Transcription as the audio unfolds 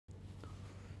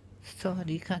สวัส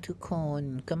ดีค่ะทุกคน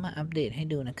ก็มาอัปเดตให้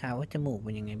ดูนะคะว่าจมูกเ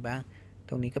ป็นยังไงบ้างต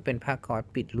รงนี้ก็เป็นผ้าก๊อซ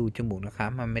ปิดรูจมูกนะคะ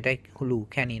มันไม่ได้รู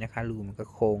แค่นี้นะคะรูมันก็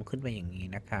โค้งขึ้นไปอย่างนี้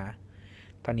นะคะ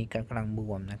ตอนนี้กำลังบ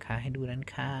วมนะคะให้ดูด้าน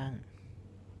ข้าง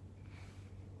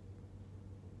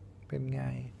เป็นไง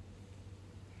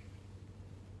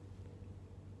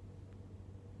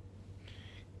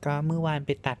ก็เมื่อวานไ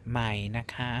ปตัดไหมนะ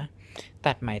คะ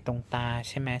ตัดไหมตรงตา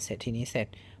ใช่ไหมเสร็จทีนี้เสร็จ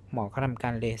หมอก็ทำกา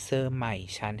รเลเซอร์ไหม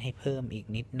ชั้นให้เพิ่มอีก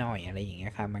นิดหน่อยอะไรอย่างเงี้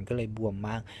ยค่ะมันก็เลยบวมม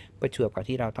ากประจวบกับ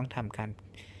ที่เราต้องทำการ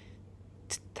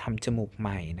ทำจมูกให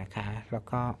ม่นะคะแล้ว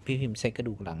ก็พี่พิมพ์ใช้กระ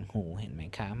ดูกหลังหูเห็นไหม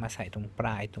คะมาใส่ตรงปล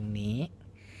ายตรงนี้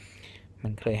มั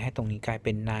นเคยให้ตรงนี้กลายเ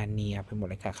ป็นนาเนียไปหมด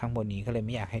เลยค่ะข้างบนนี้ก็เลยไ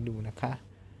ม่อยากให้ดูนะคะ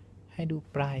ให้ดู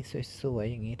ปลายสวยๆ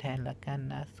อย่างนี้แทนละกัน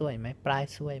นะสวยไหมปลาย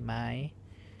สวยไหม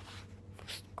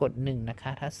กด1นะค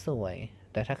ะถ้าสวย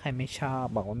แต่ถ้าใครไม่ชอบ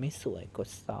บอกว่าไม่สวยกด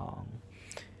2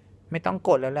ไม่ต้องก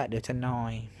ดแล้วแหละเดี๋ยวจะนอ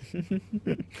ย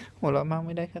หัวเราะมากไ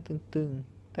ม่ได้ค่ะตึง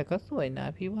ๆแต่ก็สวยนะ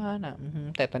พี่ว่านะ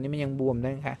แต่ตอนนี้มันยังบวมด้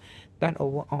วยค่ะด้านโอ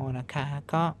เวอร์ออลนะคะ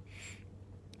ก็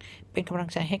เป็นกำลัง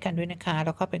ใจให้กันด้วยนะคะแ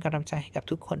ล้วก็เป็นกำลังใจให้กับ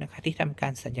ทุกคนนะคะที่ทำกา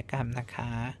รศัลยกรรมนะค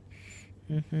ะ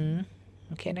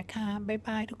โอเคนะคะบ๊ายบ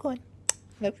ายทุกคน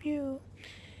love you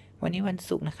วันนี้วัน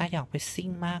ศุกร์นะคะอยากไปซิ่ง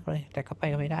มากเลยแต่ก็ไป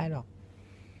ไม่ได้หรอก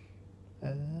เอ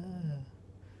อ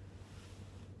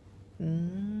อื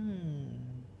ม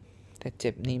แต่เ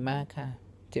จ็บนี้มากค่ะ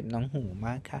เจ็บน้องหูม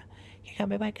ากค่ะโอเคค่ะ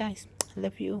บ๊ายบาย guys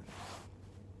love you